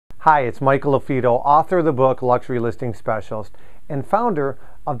Hi, it's Michael LaFido, author of the book Luxury Listing Specialist and founder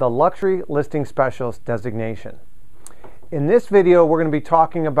of the Luxury Listing Specialist designation. In this video, we're going to be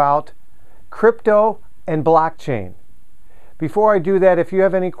talking about crypto and blockchain. Before I do that, if you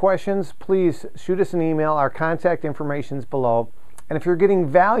have any questions, please shoot us an email. Our contact information is below. And if you're getting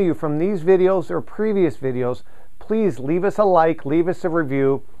value from these videos or previous videos, please leave us a like, leave us a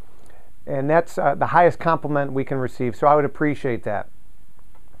review, and that's the highest compliment we can receive, so I would appreciate that.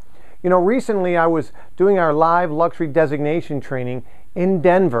 You know, recently I was doing our live luxury designation training in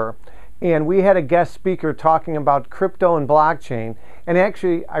Denver, and we had a guest speaker talking about crypto and blockchain. And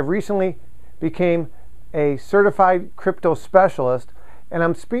actually, I recently became a certified crypto specialist, and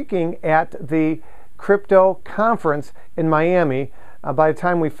I'm speaking at the crypto conference in Miami. By the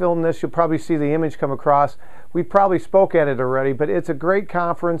time we film this, you'll probably see the image come across. We probably spoke at it already, but it's a great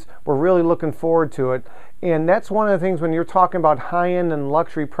conference. We're really looking forward to it. And that's one of the things when you're talking about high-end and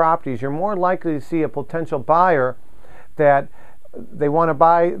luxury properties, you're more likely to see a potential buyer that they want to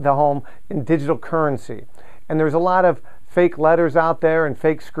buy the home in digital currency. And there's a lot of fake letters out there and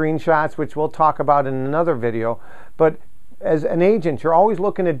fake screenshots, which we'll talk about in another video. But as an agent, you're always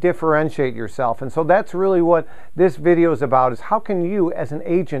looking to differentiate yourself. And so that's really what this video is about, is how can you as an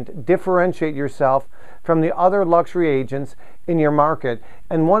agent differentiate yourself from the other luxury agents in your market.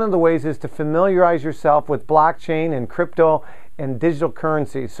 And one of the ways is to familiarize yourself with blockchain and crypto and digital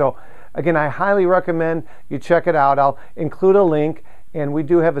currency. So again, I highly recommend you check it out. I'll include a link, and we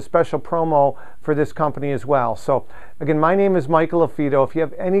do have a special promo for this company as well. So again, my name is Michael LaFido. If you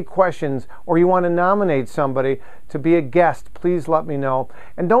have any questions or you want to nominate somebody to be a guest, please let me know.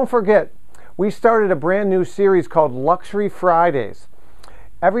 And don't forget, we started a brand new series called Luxury Fridays.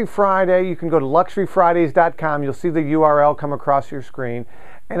 Every Friday, you can go to luxuryfridays.com. You'll see the URL come across your screen.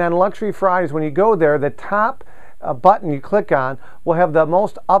 And on Luxury Fridays, when you go there, the top button you click on will have the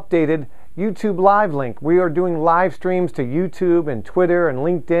most updated YouTube live link. We are doing live streams to YouTube and Twitter and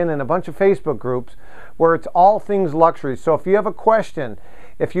LinkedIn and a bunch of Facebook groups where it's all things luxury. So if you have a question,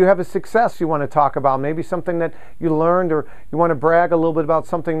 if you have a success you want to talk about, maybe something that you learned, or you want to brag a little bit about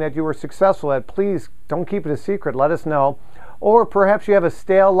something that you were successful at, please don't keep it a secret. Let us know. Or perhaps you have a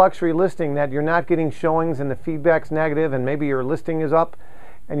stale luxury listing that you're not getting showings and the feedback's negative, and maybe your listing is up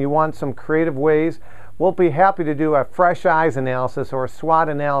and you want some creative ways. We'll be happy to do a fresh eyes analysis or a SWOT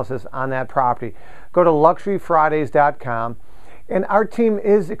analysis on that property. Go to luxuryfridays.com, and our team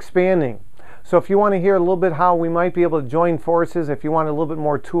is expanding. So if you want to hear a little bit how we might be able to join forces, if you want a little bit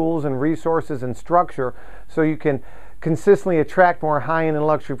more tools and resources and structure so you can consistently attract more high-end and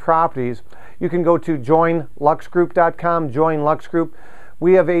luxury properties, you can go to joinluxgroup.com, join Lux Group.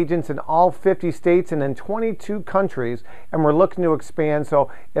 We have agents in all 50 states and in 22 countries, and we're looking to expand.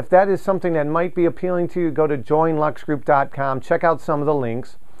 So if that is something that might be appealing to you, go to joinluxgroup.com, check out some of the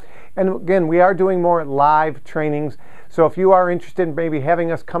links. And again, we are doing more live trainings. So if you are interested in maybe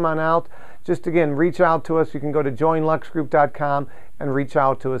having us come on out, just again, reach out to us. You can go to joinluxgroup.com and reach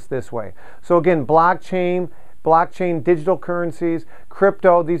out to us this way. So again, blockchain, digital currencies,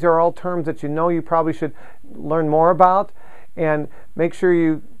 crypto, these are all terms that you know you probably should learn more about. And make sure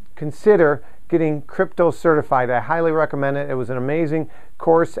you consider getting crypto certified. I highly recommend it. It was an amazing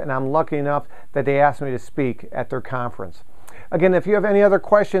course, and I'm lucky enough that they asked me to speak at their conference. Again, if you have any other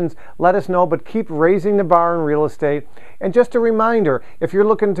questions, let us know, but keep raising the bar in real estate. And just a reminder, if you're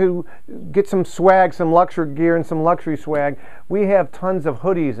looking to get some swag, some luxury gear and some luxury swag, we have tons of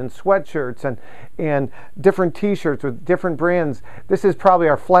hoodies and sweatshirts and different t-shirts with different brands. This is probably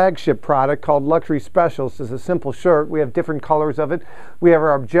our flagship product called Luxury Specials. It's a simple shirt. We have different colors of it. We have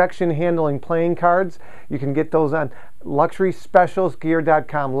our objection handling playing cards. You can get those on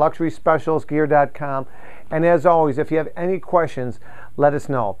luxuryspecialsgear.com, luxuryspecialsgear.com. And as always, if you have any questions, let us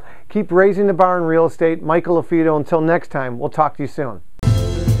know. Keep raising the bar in real estate. Michael LaFido. Until next time, we'll talk to you soon.